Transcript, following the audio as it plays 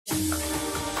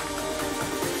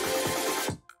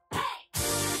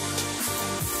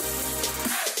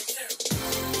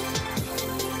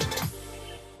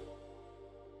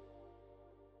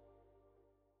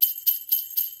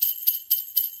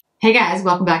Hey guys,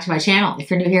 welcome back to my channel.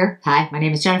 If you're new here, hi, my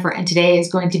name is Jennifer, and today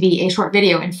is going to be a short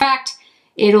video. In fact,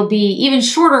 it'll be even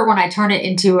shorter when I turn it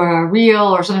into a reel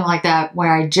or something like that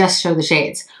where I just show the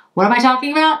shades. What am I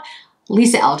talking about?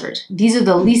 Lisa Eldridge. These are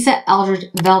the Lisa Eldridge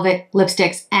Velvet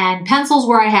lipsticks and pencils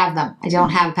where I have them. I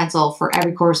don't have a pencil for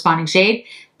every corresponding shade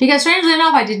because strangely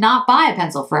enough, I did not buy a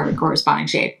pencil for every corresponding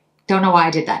shade. Don't know why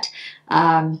I did that.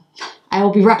 I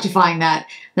will be rectifying that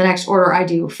the next order I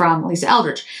do from Lisa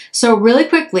Eldridge. So really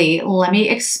quickly, let me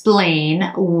explain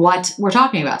what we're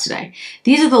talking about today.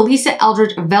 These are the Lisa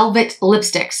Eldridge Velvet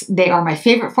lipsticks. They are my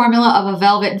favorite formula of a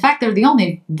velvet. In fact, they're the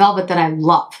only velvet that I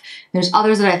love. There's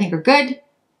others that I think are good.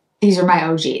 These are my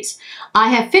OGs. I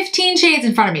have 15 shades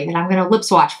in front of me that I'm going to lip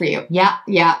swatch for you. Yeah,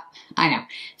 I know.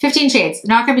 15 shades.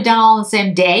 Not going to be done all in the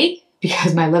same day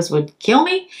because my lips would kill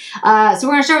me. So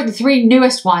we're going to start with the three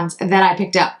newest ones that I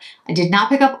picked up. I did not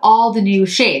pick up all the new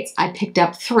shades. I picked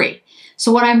up three.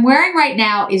 So what I'm wearing right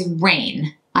now is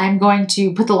Rain. I'm going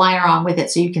to put the liner on with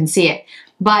it so you can see it.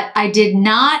 But I did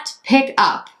not pick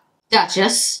up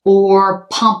Duchess or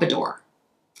Pompadour.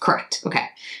 Correct. Okay.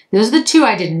 Those are the two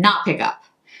I did not pick up.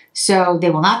 So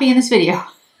they will not be in this video.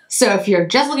 So if you're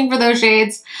just looking for those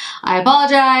shades, I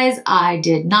apologize. I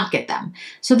did not get them.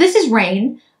 So this is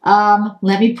Rain.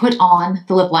 Let me put on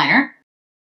the lip liner.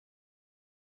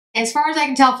 As far as I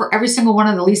can tell, for every single one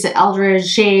of the Lisa Eldridge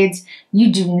shades,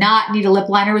 you do not need a lip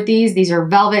liner with these. These are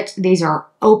velvet. These are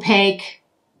opaque.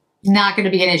 Not going to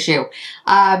be an issue.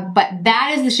 But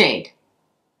that is the shade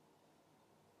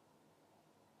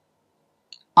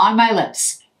on my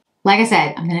lips. Like I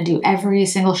said, I'm going to do every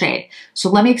single shade. So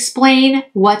let me explain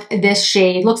what this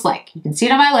shade looks like. You can see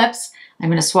it on my lips. I'm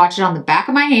going to swatch it on the back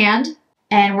of my hand,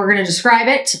 and we're going to describe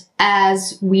it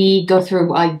as we go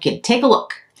through. You can take a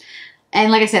look. And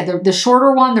like I said, the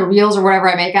shorter one, the reels or whatever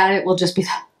I make out of it will just be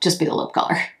the lip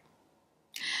color.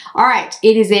 All right,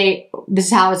 this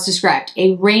is how it's described.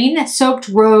 A rain-soaked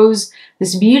rose.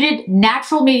 This muted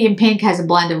natural medium pink has a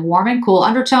blend of warm and cool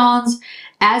undertones.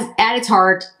 At its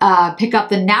heart, pick up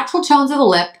the natural tones of the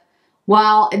lip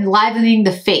while enlivening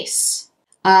the face.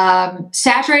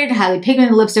 Saturated, highly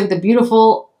pigmented lipstick with a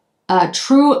beautiful,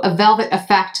 true velvet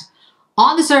effect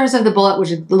on the surface of the bullet,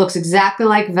 which looks exactly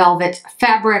like velvet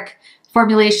fabric.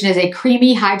 Formulation is a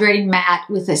creamy, hydrating matte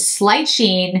with a slight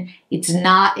sheen. It's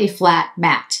not a flat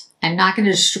matte. I'm not going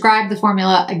to describe the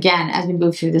formula again as we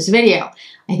move through this video.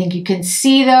 I think you can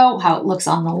see, though, how it looks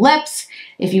on the lips.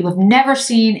 If you have never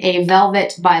seen a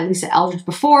velvet by Lisa Eldridge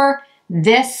before,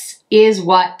 this is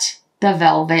what the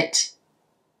velvet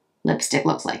lipstick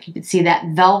looks like. You can see that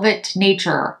velvet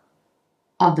nature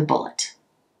of the bullet.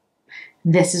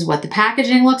 This is what the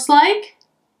packaging looks like.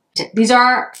 These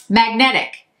are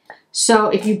magnetic. So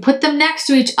if you put them next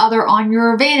to each other on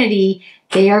your vanity,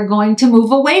 they are going to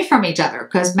move away from each other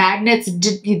because magnets,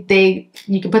 you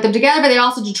can put them together, but they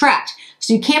also detract.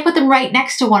 So you can't put them right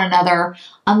next to one another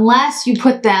unless you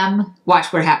put them,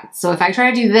 watch what happens. So if I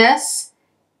try to do this,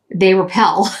 they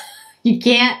repel. You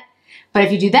can't, but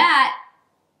if you do that,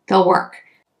 they'll work.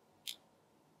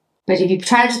 But if you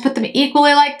try to just put them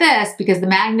equally like this, because the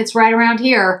magnet's right around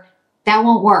here, that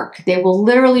won't work. They will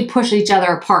literally push each other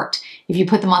apart if you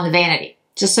put them on the vanity,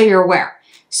 just so you're aware.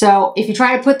 So if you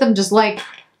try to put them just like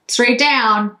straight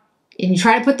down and you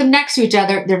try to put them next to each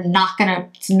other,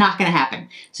 it's not gonna happen.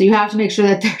 So you have to make sure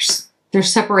that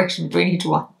there's separation between each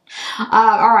one.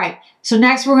 All right, so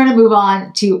next we're gonna move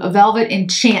on to a Velvet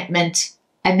Enchantment,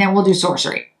 and then we'll do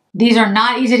Sorcery. These are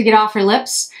not easy to get off your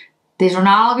lips. These are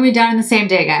not all gonna be done in the same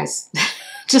day, guys.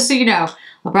 Just so you know.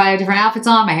 I'll probably have different outfits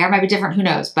on. My hair might be different. Who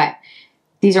knows? But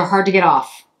these are hard to get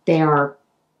off. They are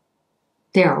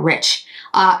rich.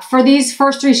 For these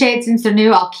first three shades, since they're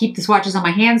new, I'll keep the swatches on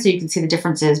my hand so you can see the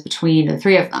differences between the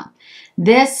three of them.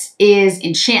 This is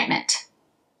Enchantment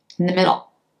in the middle.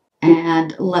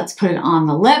 And let's put it on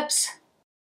the lips.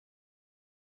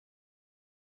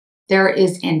 There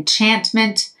is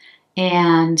Enchantment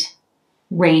and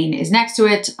Rain is next to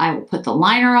it. I will put the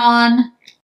liner on.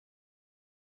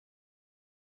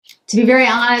 To be very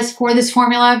honest, for this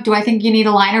formula, do I think you need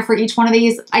a liner for each one of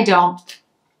these? I don't.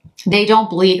 They don't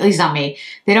bleed, at least not me.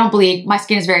 They don't bleed. My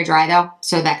skin is very dry though,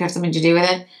 so that could have something to do with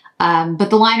it. But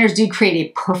the liners do create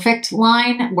a perfect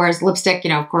line, whereas lipstick,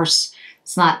 of course,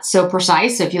 it's not so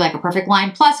precise. So if you like a perfect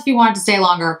line, plus if you want it to stay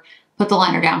longer, put the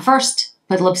liner down first,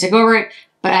 put the lipstick over it.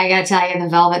 But I gotta tell you, the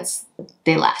velvets,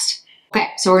 they last. Okay,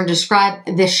 so we're gonna describe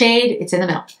the shade. It's in the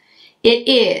middle. It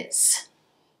is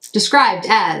described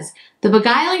as the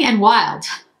beguiling and wild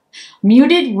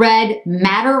Muted red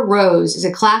madder rose is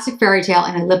a classic fairy tale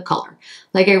and a lip color.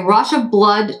 Like a rush of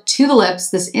blood to the lips,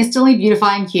 this instantly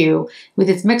beautifying hue with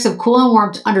its mix of cool and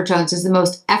warm undertones is the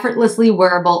most effortlessly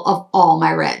wearable of all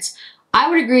my reds. I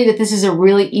would agree that this is a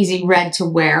really easy red to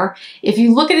wear. If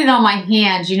you look at it on my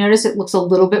hand, you notice it looks a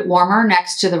little bit warmer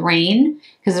next to the rain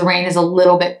because the rain is a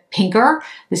little bit pinker.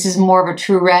 This is more of a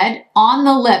true red. On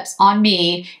the lips, on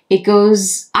me, it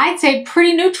goes, I'd say,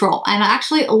 pretty neutral and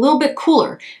actually a little bit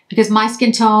cooler because my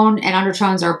skin tone and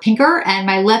undertones are pinker and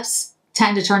my lips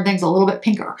tend to turn things a little bit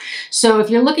pinker. So if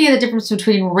you're looking at the difference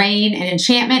between Rain and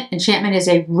Enchantment, Enchantment is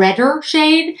a redder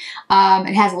shade.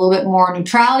 It has a little bit more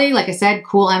neutrality, like I said,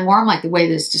 cool and warm, like the way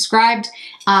this is described.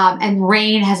 And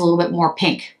Rain has a little bit more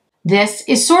pink. This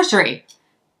is Sorcery.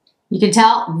 You can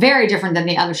tell, very different than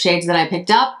the other shades that I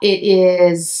picked up. It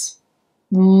is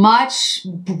much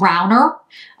browner.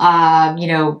 You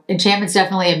know, Enchantment's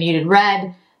definitely a muted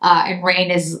red, and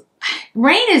Rain is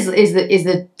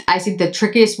the I think the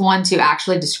trickiest one to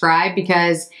actually describe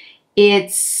because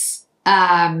it's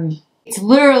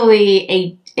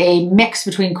literally a mix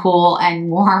between cool and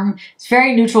warm. It's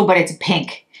very neutral, but it's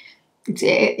pink.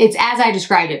 It's as I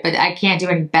described it, but I can't do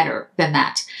any better than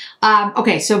that.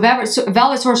 Okay, so Velvet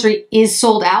Sorcery is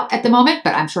sold out at the moment,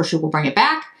 but I'm sure she will bring it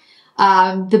back.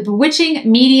 The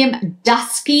Bewitching Medium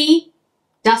Dusky,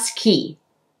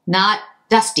 not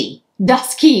Dusty.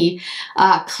 Dusky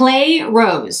Clay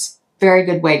Rose, very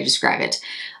good way to describe it,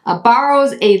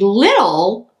 borrows a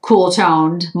little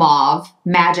cool-toned mauve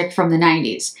magic from the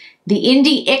 90s, the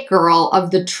indie it girl of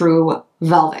the true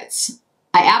velvets.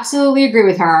 I absolutely agree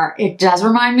with her. It does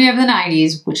remind me of the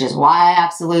 90s, which is why I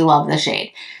absolutely love the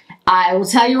shade. I will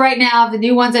tell you right now, the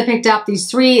new ones I picked up, these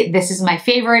three, this is my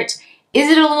favorite. Is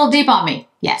it a little deep on me?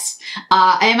 Yes.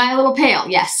 Am I a little pale?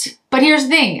 Yes. But here's the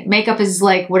thing. Makeup is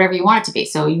like whatever you want it to be.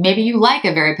 So maybe you like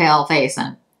a very pale face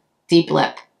and deep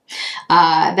lip.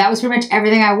 That was pretty much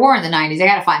everything I wore in the 90s. I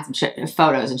got to find some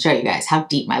photos and show you guys how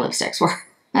deep my lipsticks were.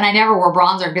 And I never wore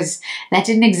bronzer because that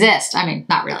didn't exist. I mean,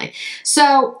 not really.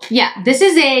 So yeah, this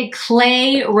is a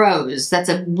clay rose. That's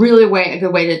a really a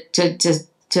good way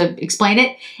to explain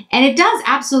it. And it does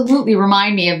absolutely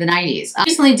remind me of the 90s. I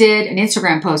recently did an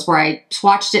Instagram post where I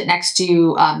swatched it next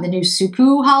to the new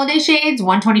Suku holiday shades,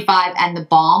 125 and the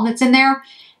Balm that's in there.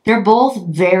 They're both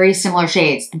very similar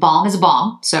shades. The Balm is a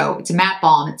balm, so it's a matte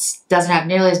balm. It doesn't have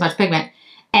nearly as much pigment.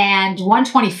 And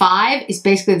 125 is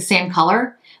basically the same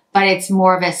color, but it's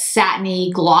more of a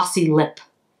satiny, glossy lip,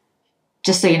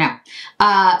 just so you know.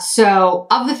 So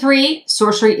of the three,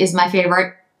 Sorcery is my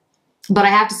favorite. But I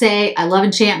have to say, I love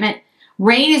Enchantment.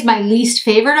 Rain is my least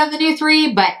favorite of the new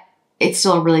three, but it's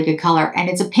still a really good color. And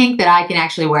it's a pink that I can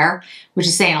actually wear, which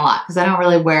is saying a lot because I don't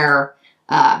really wear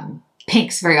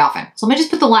pinks very often. So let me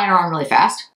just put the liner on really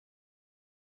fast.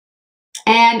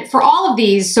 And for all of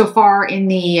these so far in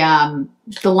the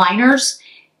liners,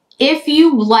 if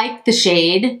you like the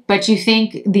shade, but you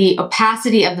think the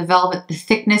opacity of the velvet, the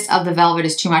thickness of the velvet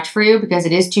is too much for you because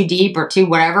it is too deep or too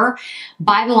whatever,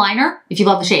 buy the liner. If you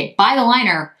love the shade, buy the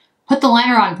liner, put the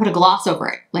liner on, and put a gloss over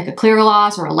it, like a clear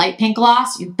gloss or a light pink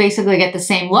gloss. You basically get the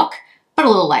same look, but a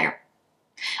little lighter.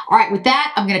 All right, with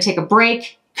that, I'm gonna take a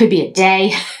break. Could be a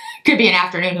day, could be an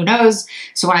afternoon, who knows?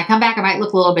 So when I come back, I might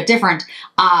look a little bit different,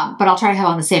 but I'll try to have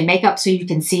on the same makeup so you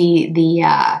can see the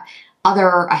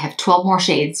I have 12 more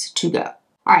shades to go.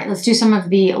 All right, let's do some of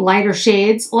the lighter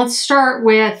shades. Let's start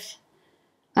with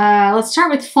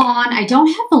Fawn. I don't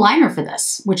have the liner for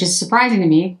this, which is surprising to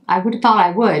me. I would have thought I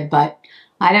would, but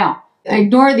I don't.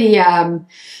 Ignore the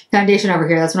foundation over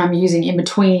here. That's what I'm using in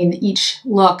between each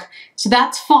look. So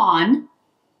that's Fawn.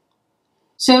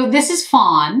 So this is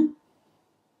Fawn.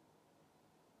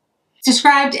 It's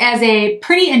described as a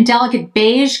pretty and delicate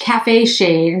beige cafe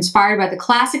shade inspired by the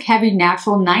classic heavy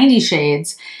natural 90s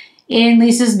shades in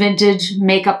Lisa's vintage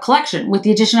makeup collection with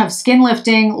the addition of skin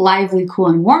lifting, lively, cool,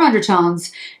 and warm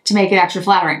undertones to make it extra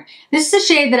flattering. This is a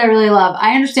shade that I really love.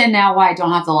 I understand now why I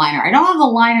don't have the liner. I don't have the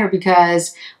liner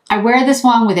because I wear this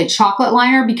one with a chocolate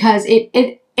liner because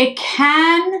it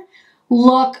can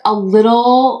look a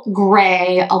little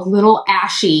gray, a little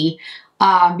ashy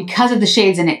because of the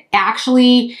shades in it.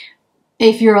 Actually,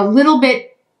 if you're a little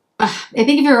bit, I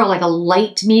think if you're like a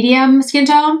light medium skin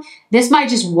tone, this might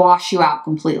just wash you out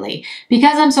completely.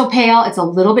 Because I'm so pale, it's a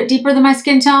little bit deeper than my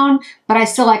skin tone, but I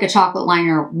still like a chocolate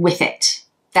liner with it.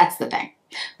 That's the thing.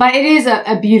 But it is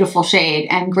a beautiful shade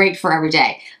and great for every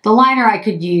day. The liner I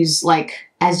could use like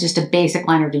as just a basic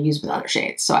liner to use with other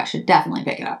shades, so I should definitely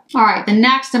pick it up. All right, the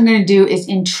next I'm gonna do is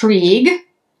Intrigue.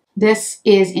 This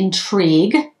is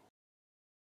Intrigue.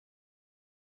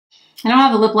 I don't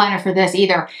have a lip liner for this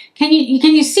either. Can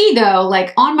you see though,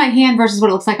 like on my hand versus what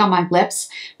it looks like on my lips?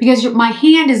 Because my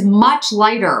hand is much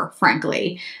lighter,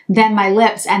 frankly, than my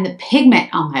lips and the pigment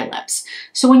on my lips.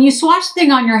 So when you swatch the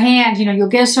thing on your hand, you know, you'll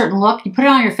get a certain look. You put it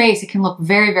on your face, it can look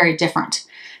very, very different.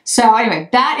 So anyway,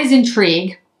 that is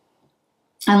Intrigue.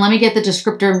 And let me get the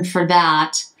descriptor for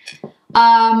that.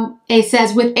 It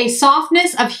says, with a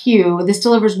softness of hue, this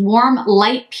delivers warm,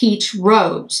 light peach,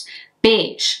 rose,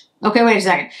 beige. Okay, wait a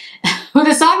second. With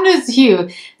a softness of hue,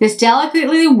 this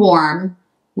delicately warm,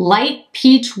 light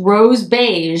peach, rose,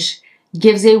 beige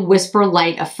gives a whisper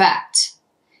light effect.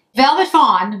 Velvet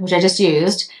Fawn, which I just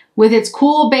used, with its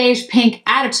cool beige pink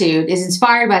attitude, is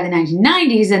inspired by the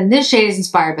 1990s, and this shade is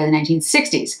inspired by the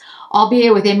 1960s,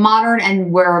 albeit with a modern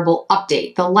and wearable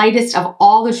update, the lightest of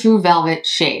all the true velvet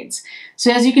shades.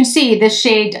 So as you can see, this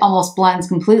shade almost blends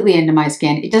completely into my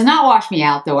skin. It does not wash me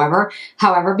out,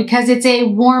 however, because it's a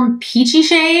warm peachy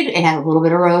shade. It has a little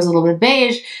bit of rose, a little bit of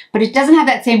beige, but it doesn't have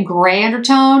that same gray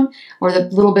undertone or the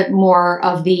little bit more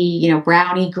of the, you know,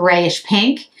 browny grayish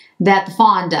pink that the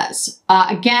Fawn does.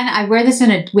 Again, I wear this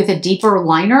with a deeper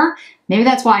liner. Maybe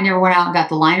that's why I never went out and got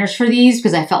the liners for these,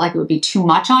 because I felt like it would be too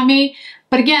much on me.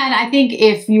 But again, I think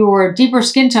if you were deeper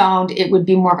skin toned, it would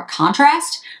be more of a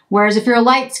contrast. Whereas if you're a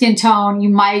light skin tone, you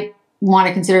might want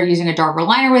to consider using a darker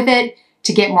liner with it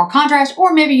to get more contrast,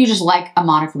 or maybe you just like a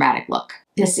monochromatic look.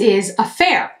 This is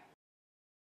Affair.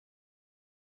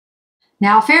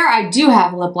 Now Affair, I do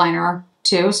have a lip liner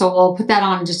too, so we'll put that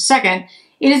on in just a second.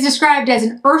 It is described as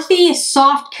an earthy,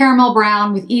 soft caramel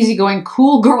brown with easygoing,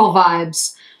 cool girl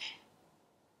vibes.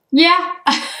 Yeah.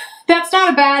 That's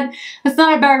not a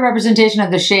bad representation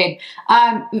of the shade.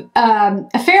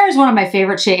 Affair is one of my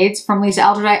favorite shades from Lisa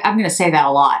Eldridge. I'm going to say that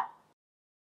a lot.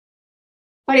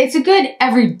 But it's a good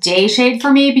everyday shade for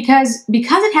me because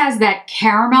it has that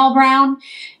caramel brown.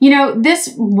 You know,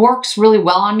 this works really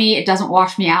well on me. It doesn't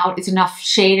wash me out. It's enough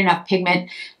shade, enough pigment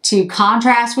to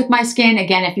contrast with my skin.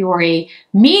 Again, if you were a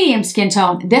medium skin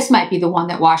tone, this might be the one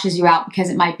that washes you out because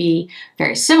it might be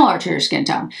very similar to your skin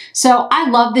tone. So I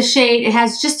love this shade. It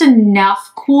has just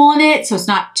enough cool in it, so it's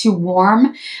not too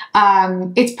warm.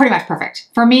 It's pretty much perfect.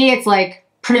 For me, it's like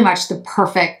pretty much the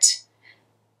perfect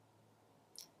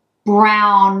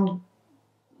brown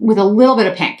with a little bit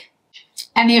of pink.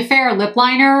 And the Affair lip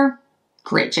liner,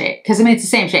 great shade, because I mean, it's the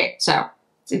same shade, so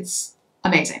it's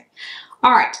amazing.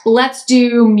 All right, let's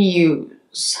do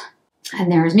Muse.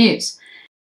 And there's Muse.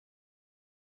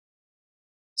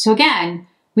 So again,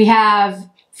 we have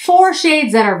 4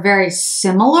 shades that are very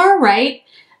similar, right?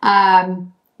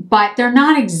 But they're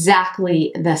not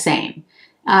exactly the same.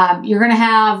 You're gonna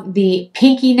have the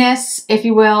pinkiness, if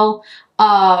you will,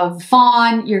 of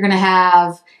Fawn. You're gonna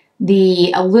have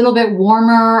a little bit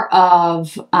warmer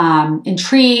of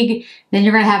Intrigue. Then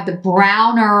you're gonna have the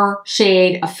browner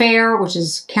shade Affair, which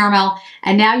is caramel.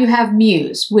 And now you have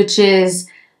Muse, which is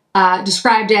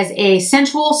described as a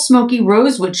sensual, smoky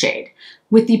rosewood shade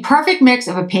with the perfect mix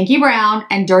of a pinky brown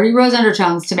and dirty rose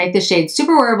undertones to make this shade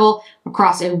super wearable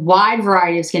across a wide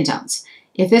variety of skin tones.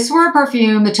 If this were a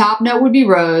perfume, the top note would be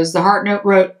rose, the heart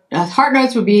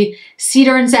notes would be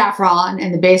cedar and saffron,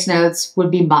 and the base notes would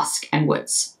be musk and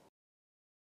woods.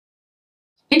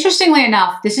 Interestingly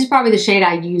enough, this is probably the shade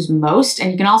I use most, and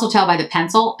you can also tell by the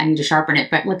pencil. I need to sharpen it,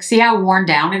 but look, see how worn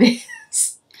down it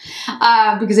is?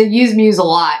 Because I use Muse a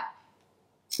lot.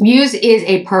 Muse is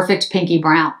a perfect pinky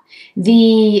brown.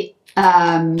 The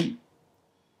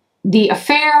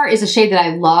Affair is a shade that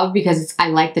I love because I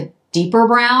like the deeper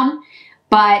brown,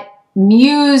 but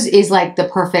Muse is like the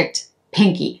perfect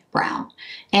pinky brown.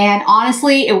 And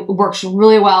honestly, it works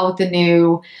really well with the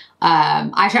new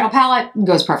eyeshadow palette. It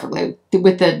goes perfectly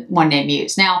with the one named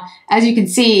Muse. Now, as you can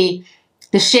see,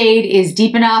 the shade is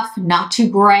deep enough, not too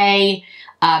gray,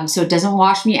 so it doesn't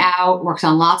wash me out. Works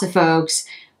on lots of folks.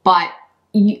 But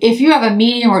if you have a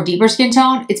medium or deeper skin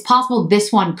tone, it's possible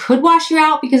this one could wash you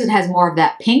out because it has more of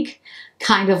that pink,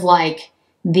 kind of like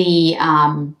the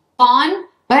Fawn.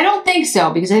 But I don't think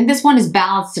so, because I think this one is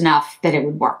balanced enough that it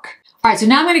would work. All right, so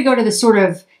now I'm going to go to the sort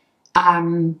of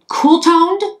cool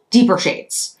toned, deeper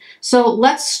shades. So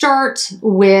let's start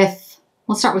with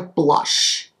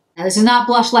blush. Now this is not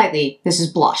Blush Lightly, this is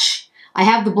blush. I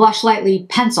have the Blush Lightly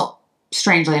pencil,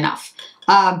 strangely enough,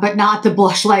 but not the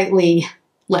Blush Lightly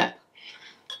lip.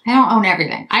 I don't own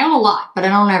everything. I own a lot, but I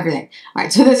don't own everything. All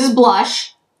right, so this is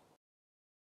blush.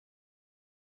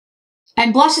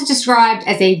 And blush is described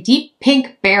as a deep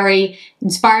pink berry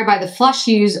inspired by the flush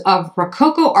hues of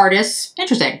Rococo artists,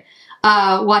 interesting,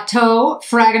 Watteau,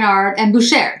 Fragonard, and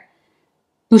Boucher.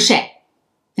 I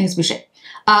think it's Boucher.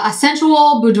 A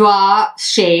sensual boudoir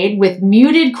shade with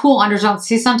muted cool undertones.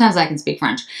 See, sometimes I can speak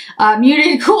French.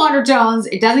 Muted cool undertones.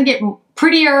 It doesn't get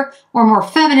prettier or more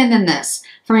feminine than this.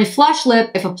 From a flush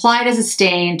lip, if applied as a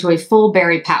stain, to a full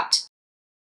berry pout.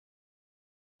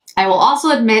 I will also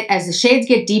admit, as the shades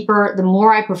get deeper, the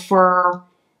more I prefer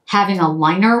having a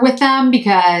liner with them,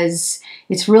 because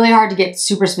it's really hard to get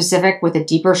super specific with a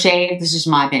deeper shade. This is just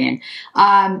my opinion.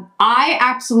 I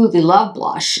absolutely love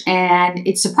blush, and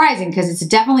it's surprising because it's a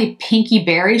definitely pinky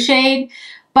berry shade,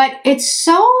 but it's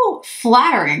so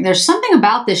flattering. There's something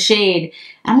about this shade.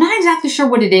 I'm not exactly sure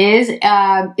what it is. It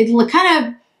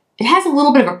has a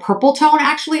little bit of a purple tone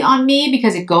actually on me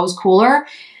because it goes cooler.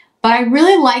 But I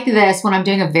really like this when I'm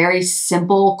doing a very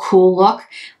simple, cool look.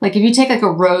 Like if you take like a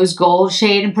rose gold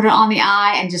shade and put it on the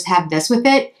eye and just have this with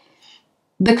it,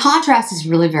 the contrast is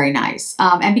really very nice.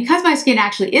 And because my skin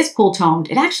actually is cool toned,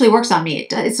 it actually works on me.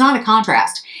 It's not a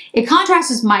contrast. It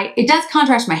does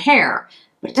contrast my hair,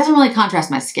 but it doesn't really contrast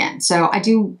my skin. So I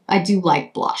do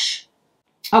like blush.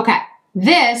 Okay,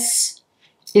 this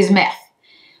is Myth.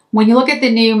 When you look at the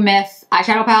new Myth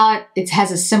eyeshadow palette, it has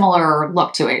a similar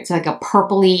look to it. It's like a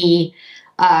purpley,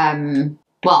 well,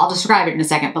 I'll describe it in a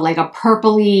second, but like a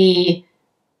purpley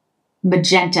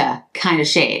magenta kind of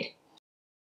shade.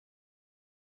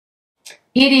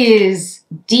 It is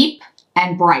deep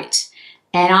and bright.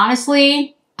 And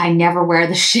honestly, I never wear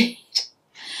the shade.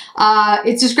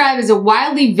 It's described as a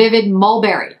wildly vivid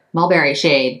mulberry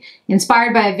shade,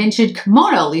 inspired by a vintage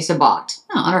kimono Lisa bought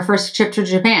on her first trip to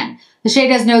Japan. The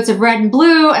shade has notes of red and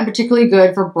blue and particularly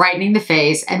good for brightening the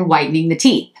face and whitening the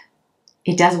teeth.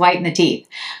 It does whiten the teeth.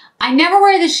 I never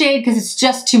wear this shade because it's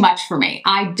just too much for me.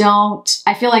 I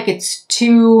feel like it's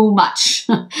too much.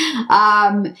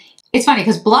 It's funny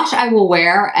because blush I will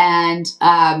wear and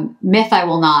Myth I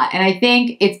will not. And I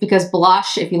think it's because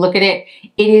blush, if you look at it,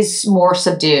 it is more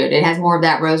subdued. It has more of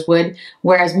that rosewood,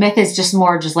 whereas Myth is just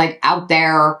more just like out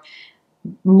there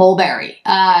mulberry.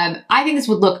 I think this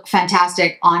would look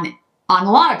fantastic on a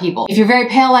lot of people. If you're very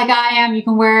pale like I am, you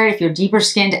can wear it. If you're deeper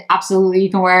skinned, absolutely you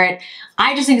can wear it.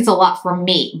 I just think it's a lot for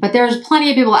me, but there's plenty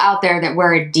of people out there that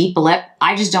wear a deep lip.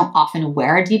 I just don't often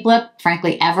wear a deep lip,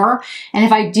 frankly, ever. And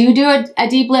if I do a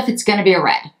deep lip, it's gonna be a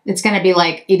red. It's gonna be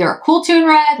like either a cool tune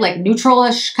red, like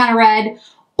neutralish kind of red,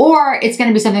 or it's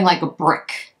gonna be something like a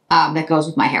brick that goes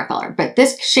with my hair color. But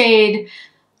this shade,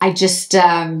 I just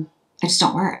don't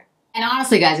wear it. And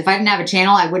honestly, guys, if I didn't have a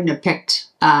channel, I wouldn't have picked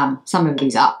some of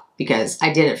these up, because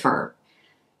I did it for,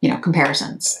 you know,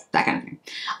 comparisons, that kind of thing.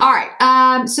 All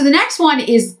right, so the next one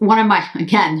is one of my,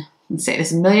 again, let's say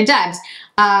this a million times,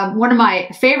 one of my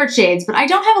favorite shades, but I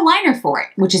don't have a liner for it,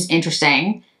 which is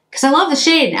interesting, because I love the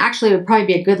shade and actually it would probably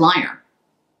be a good liner.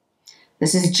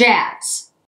 This is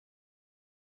Jazz.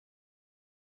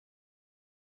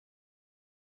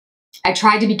 I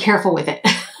tried to be careful with it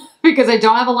because I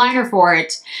don't have a liner for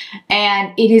it,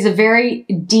 and it is a very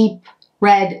deep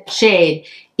red shade.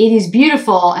 It is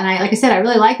beautiful, and like I said, I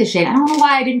really like the shade. I don't know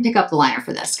why I didn't pick up the liner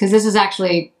for this, because this is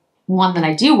actually one that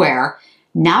I do wear,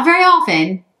 not very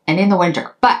often, and in the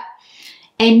winter. But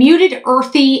a muted,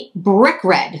 earthy brick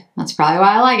red, that's probably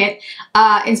why I like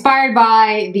it, inspired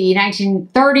by the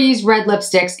 1930s red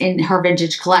lipsticks in her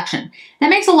vintage collection.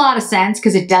 That makes a lot of sense,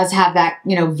 because it does have that,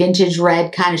 you know, vintage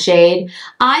red kind of shade.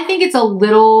 I think it's a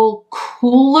little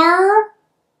cooler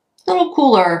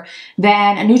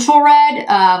than a neutral red,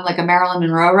 like a Marilyn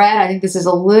Monroe red. I think this is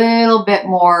a little bit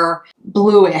more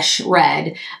bluish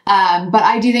red, but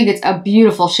I do think it's a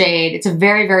beautiful shade. It's a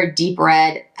very, very deep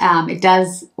red. It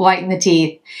does whiten the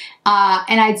teeth.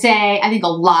 And I'd say, I think a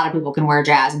lot of people can wear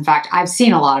Jazz. In fact, I've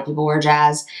seen a lot of people wear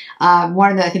Jazz.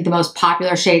 One of the, I think the most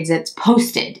popular shades that's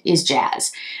posted is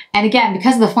Jazz. And again,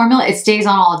 because of the formula, it stays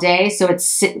on all day, so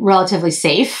it's relatively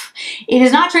safe. It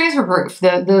is not transfer proof.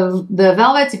 The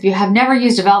velvets, if you have never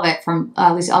used a velvet from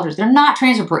Lisa Eldridge, they're not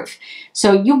transfer proof.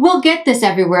 So you will get this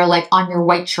everywhere, like on your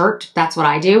white shirt. That's what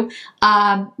I do.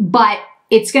 But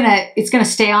it's gonna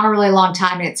stay on a really long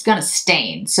time, and it's gonna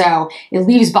stain. So it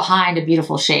leaves behind a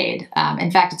beautiful shade.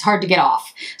 In fact, it's hard to get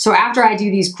off. So after I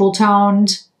do these cool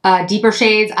toned, deeper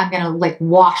shades, I'm gonna like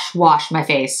wash my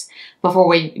face before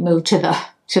we move to the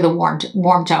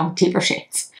warm tone, deeper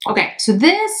shades. Okay, so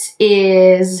this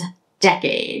is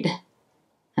Decade,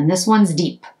 and this one's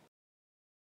deep.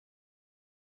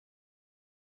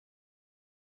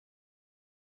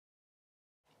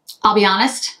 I'll be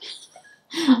honest,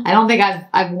 I don't think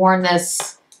I've worn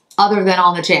this other than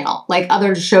on the channel. Like,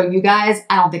 other to show you guys,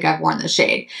 I don't think I've worn this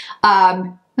shade.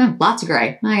 Lots of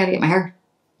gray. I gotta get my hair,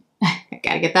 I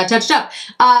gotta get that touched up.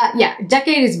 Yeah,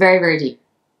 Decade is very, very deep.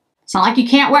 It's not like you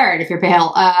can't wear it if you're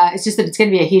pale. It's just that it's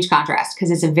gonna be a huge contrast because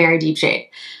it's a very deep shade.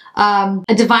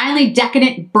 A divinely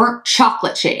decadent burnt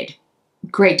chocolate shade.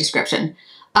 Great description.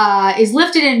 Is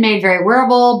lifted and made very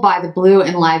wearable by the blue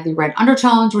and lively red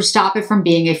undertones, which stop it from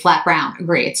being a flat brown.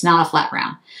 Agree, it's not a flat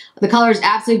brown. The color is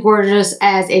absolutely gorgeous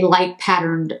as a light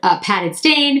patterned, padded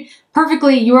stain.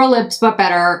 Perfectly Your Lips But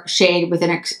Better shade with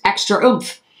an extra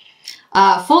oomph.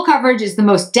 Full coverage is the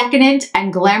most decadent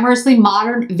and glamorously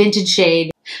modern vintage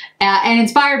shade and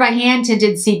inspired by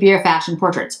hand-tinted sepia fashion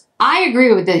portraits. I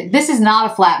agree with this. This is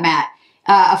not a flat matte,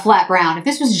 a flat brown. If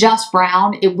this was just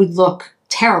brown, it would look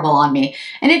terrible on me.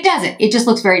 And it doesn't. It just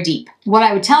looks very deep. What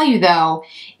I would tell you, though,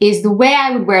 is the way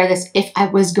I would wear this if I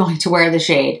was going to wear the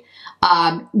shade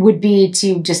would be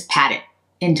to just pat it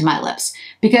into my lips.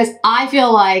 Because I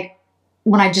feel like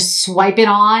when I just swipe it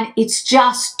on, it's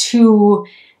just too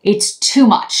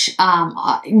much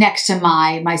next to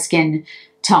my skin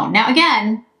tone. Now,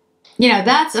 again, you know,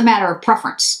 that's a matter of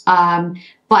preference.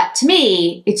 But to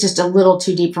me, it's just a little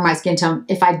too deep for my skin tone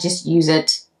if I just use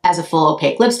it as a full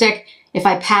opaque lipstick. If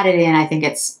I pat it in, I think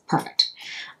it's perfect.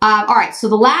 All right, so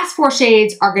the last 4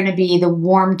 shades are going to be the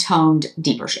warm toned,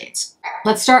 deeper shades.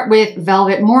 Let's start with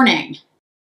Velvet Morning.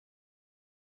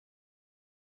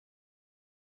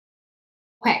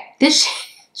 Okay, this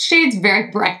shade's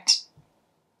very bright.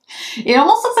 It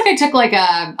almost looks like I took like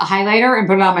a highlighter and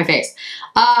put it on my face.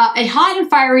 A hot and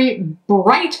fiery,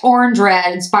 bright orange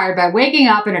red inspired by waking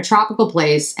up in a tropical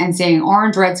place and seeing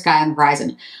orange red sky on the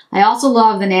horizon. I also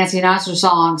love the Nancy Sinatra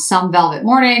song, Some Velvet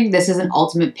Morning. This is an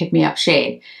ultimate pick-me-up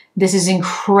shade. This is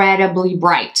incredibly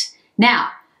bright. Now,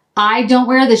 I don't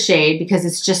wear this shade because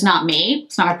it's just not me.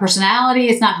 It's not my personality.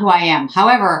 It's not who I am.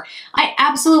 However, I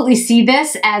absolutely see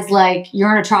this as like you're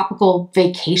on a tropical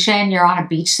vacation. You're on a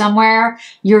beach somewhere.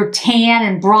 You're tan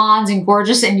and bronze and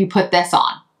gorgeous and you put this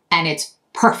on and it's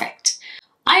perfect.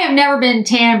 I have never been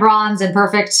tan, bronze, and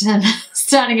perfect and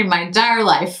stunning in my entire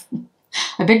life.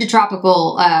 I've been to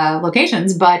tropical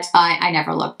locations, but I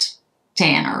never looked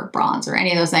tan or bronze or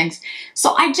any of those things.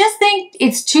 So I just think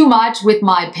it's too much with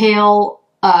my pale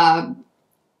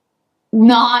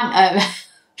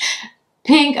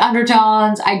pink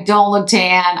undertones. I don't look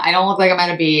tan. I don't look like I'm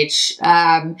at a beach.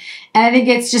 And I think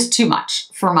it's just too much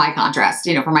for my contrast,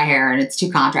 you know, for my hair, and it's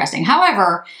too contrasting.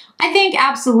 However, I think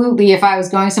absolutely if I was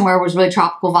going somewhere it was really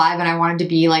tropical vibe and I wanted to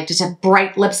be like just a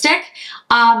bright lipstick.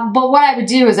 But what I would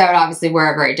do is I would obviously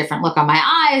wear a very different look on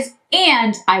my eyes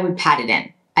and I would pat it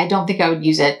in. I don't think I would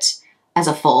use it as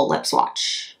a full lip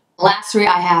swatch. Last 3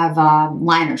 I have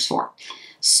liners for.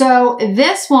 So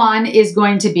this one is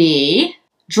going to be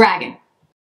Dragon.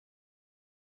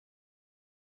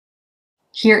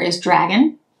 Here is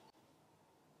Dragon.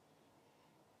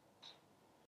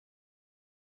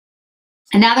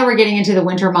 And now that we're getting into the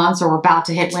winter months, or we're about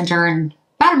to hit winter in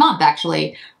about a month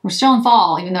actually, we're still in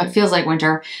fall, even though it feels like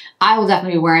winter, I will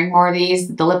definitely be wearing more of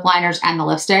these, the lip liners and the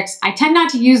lipsticks. I tend not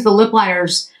to use the lip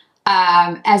liners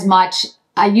as much.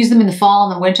 I use them in the fall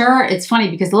and the winter. It's funny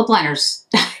because the lip liners,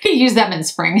 I can use them in the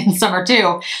spring and summer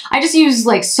too. I just use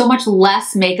like so much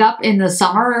less makeup in the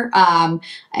summer.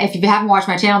 If you haven't watched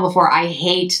my channel before, I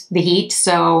hate the heat.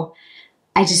 So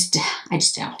I just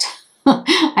don't.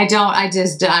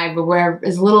 I wear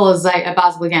as little as I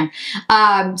possibly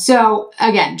can. So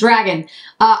again, Dragon,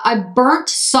 a burnt,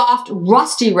 soft,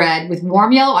 rusty red with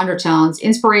warm yellow undertones.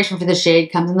 Inspiration for the shade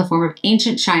comes in the form of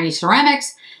ancient shiny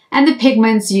ceramics and the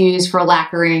pigments used for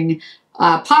lacquering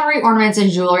pottery, ornaments,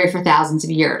 and jewelry for thousands of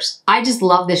years. I just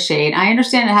love this shade. I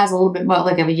understand it has a little bit more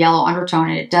like of a yellow undertone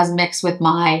and it does mix with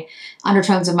my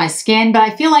undertones of my skin, but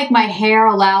I feel like my hair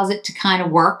allows it to kind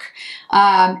of work.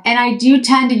 And I do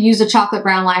tend to use a chocolate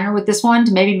brown liner with this one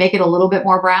to maybe make it a little bit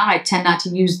more brown. I tend not to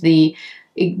use the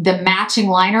matching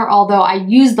liner, although I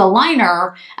use the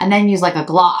liner and then use like a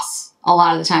gloss a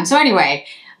lot of the time. So anyway,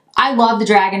 I love the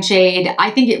Dragon shade.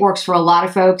 I think it works for a lot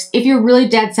of folks. If you're really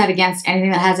dead set against anything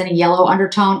that has any yellow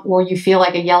undertone, or you feel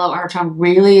like a yellow undertone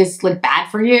really is like bad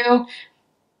for you,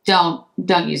 don't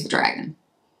use the Dragon.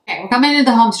 Okay, we're coming into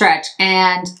the home stretch,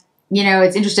 and you know,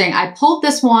 it's interesting. I pulled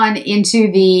this one into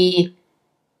the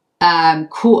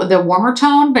the warmer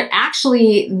tone, but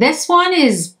actually this one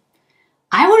is,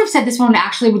 I would have said this one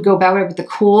actually would go better with the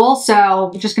cool.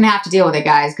 So we're just gonna have to deal with it,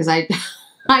 guys, because I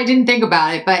didn't think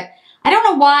about it, but I don't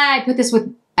know why I put this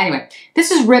with, anyway,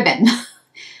 this is Ribbon.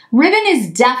 Ribbon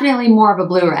is definitely more of a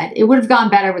blue red. It would have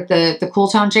gone better with the cool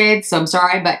tone shades, so I'm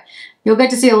sorry, but you'll get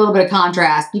to see a little bit of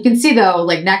contrast. You can see though,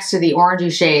 like next to the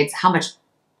orangey shades, how much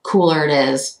cooler it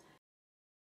is.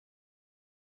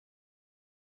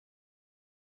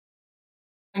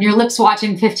 When you're lip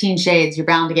swatching 15 shades, you're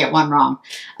bound to get one wrong.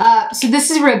 So this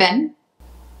is Ribbon.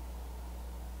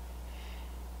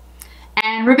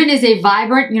 And Ribbon is a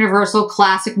vibrant, universal,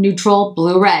 classic, neutral,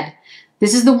 blue-red.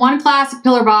 This is the one classic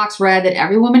pillar box red that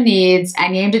every woman needs. I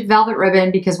named it Velvet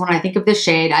Ribbon because when I think of this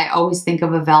shade, I always think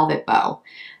of a velvet bow.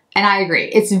 And I agree.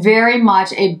 It's very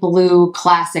much a blue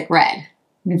classic red.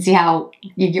 You can see how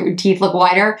your teeth look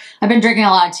whiter. I've been drinking a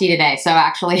lot of tea today, so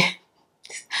actually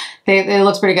it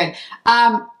looks pretty good.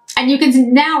 And you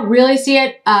can now really see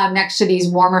it next to these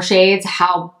warmer shades,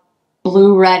 how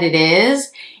blue-red it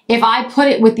is. If I put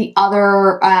it with the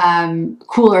other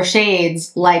cooler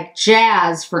shades, like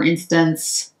Jazz, for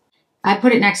instance, I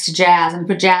put it next to Jazz and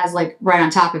put Jazz like right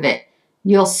on top of it,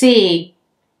 you'll see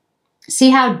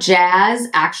how Jazz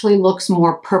actually looks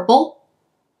more purple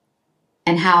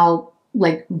and how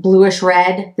like bluish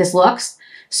red this looks.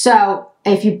 So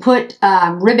if you put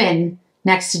Ribbon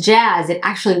next to Jazz, it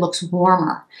actually looks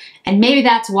warmer. And maybe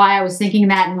that's why I was thinking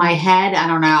that in my head. I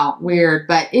don't know, weird,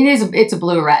 but it's a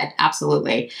blue red,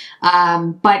 absolutely.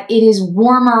 But it is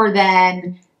warmer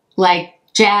than like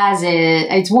Jazz is.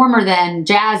 It's warmer than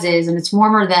Jazz is, and it's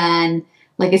warmer than,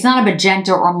 like, it's not a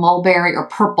magenta or mulberry or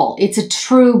purple. It's a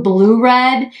true blue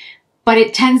red, but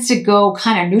it tends to go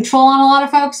kind of neutral on a lot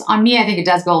of folks. On me, I think it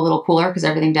does go a little cooler because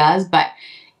everything does, but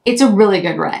it's a really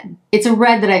good red. It's a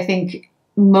red that I think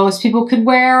most people could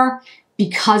wear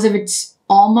because of its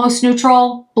almost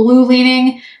neutral blue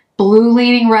leaning. Blue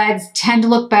leaning reds tend to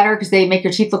look better because they make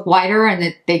your teeth look whiter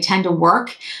and they tend to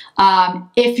work.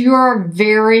 If you're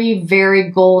very, very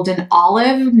golden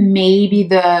olive, maybe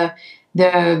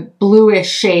the bluish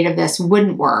shade of this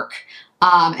wouldn't work.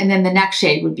 And then the next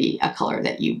shade would be a color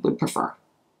that you would prefer.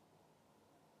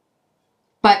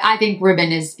 But I think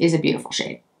Ribbon is a beautiful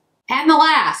shade. And the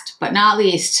last but not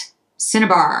least,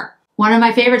 Cinnabar. One of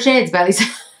my favorite shades by Lisa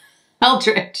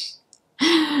Eldridge.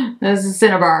 This is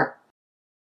Cinnabar.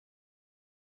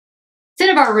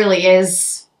 Cinnabar really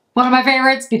is one of my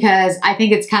favorites because I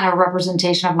think it's kind of a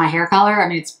representation of my hair color. I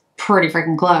mean, it's pretty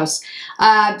freaking close.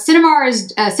 Cinnabar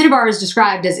is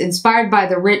described as inspired by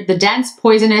the dense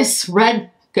poisonous red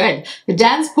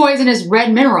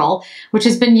mineral, which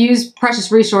has been used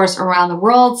precious resource around the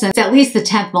world since at least the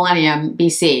 10th millennium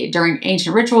BC. During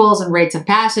ancient rituals and rites of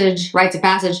passage,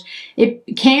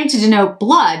 it came to denote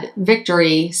blood,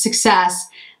 victory, success,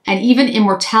 and even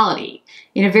immortality.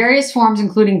 In various forms,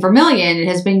 including vermilion, it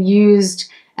has been used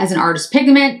as an artist's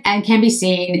pigment and can be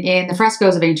seen in the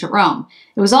frescoes of ancient Rome.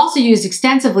 It was also used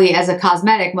extensively as a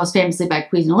cosmetic, most famously by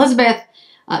Queen Elizabeth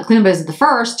I,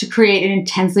 to create an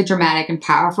intensely dramatic and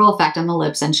powerful effect on the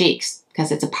lips and cheeks,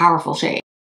 because it's a powerful shade.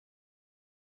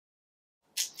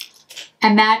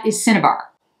 And that is Cinnabar.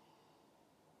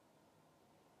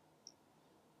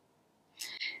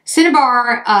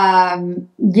 Cinnabar,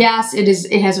 yes,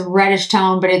 it has a reddish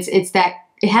tone, but it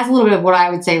has a little bit of what I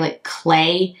would say like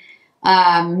clay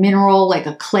mineral, like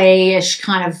a clayish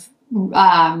kind of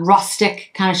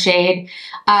rustic kind of shade.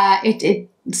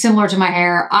 Similar to my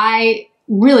hair. I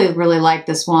really, really like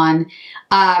this one.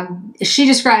 She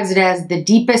describes it as the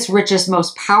deepest, richest,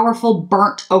 most powerful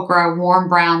burnt ochre, warm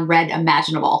brown red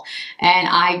imaginable. And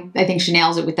I think she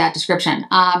nails it with that description.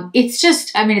 It's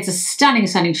just, I mean, it's a stunning,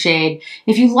 stunning shade.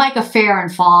 If you like a fair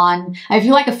and fawn, if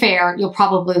you like a fair, you'll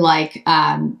probably like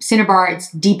Cinnabar.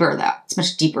 It's deeper though. It's a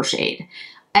much deeper shade.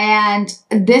 And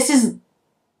this is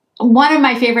one of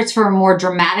my favorites for a more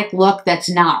dramatic look that's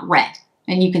not red.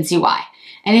 And you can see why.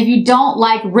 And if you don't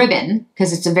like Ribbon,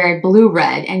 because it's a very blue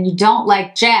red, and you don't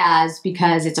like Jazz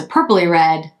because it's a purpley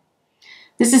red,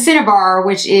 this is Cinnabar,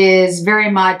 which is very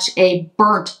much a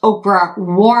burnt ochre,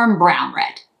 warm brown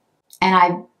red.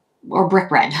 Or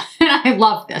brick red. And I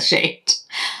love this shade.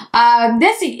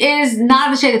 This is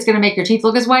not the shade that's going to make your teeth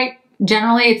look as white.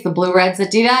 Generally, it's the blue reds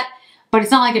that do that, but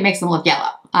it's not like it makes them look yellow.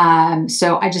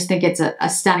 So I just think it's a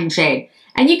stunning shade.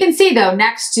 And you can see though,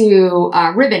 next to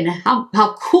Ribbon,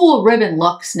 how cool Ribbon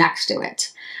looks next to it.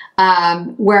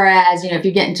 Whereas, if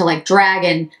you get into like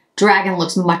Dragon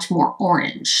looks much more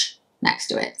orange next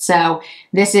to it. So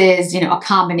this is, a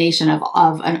combination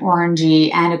of an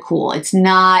orangey and a cool. It's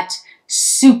not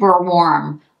super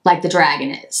warm like the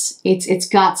Dragon is. It's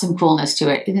got some coolness to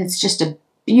it, and it's just a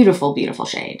beautiful, beautiful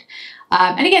shade.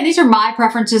 And again, these are my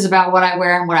preferences about what I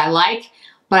wear and what I like.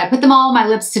 But I put them all on my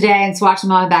lips today and swatched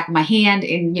them on the back of my hand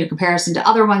in comparison to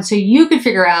other ones, so you could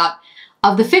figure out,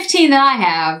 of the 15 that I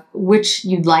have, which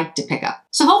you'd like to pick up.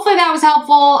 So hopefully that was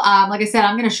helpful. Like I said,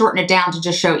 I'm going to shorten it down to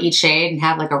just show each shade and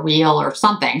have like a reel or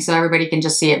something so everybody can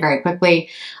just see it very quickly.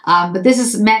 But this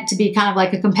is meant to be kind of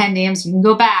like a compendium, so you can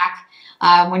go back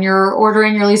when you're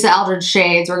ordering your Lisa Eldridge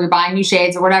shades or you're buying new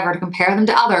shades or whatever to compare them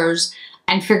to others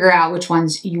and figure out which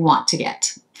ones you want to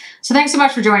get. So thanks so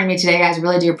much for joining me today, guys. I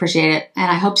really do appreciate it. And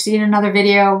I hope to see you in another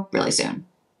video really soon.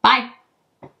 Bye.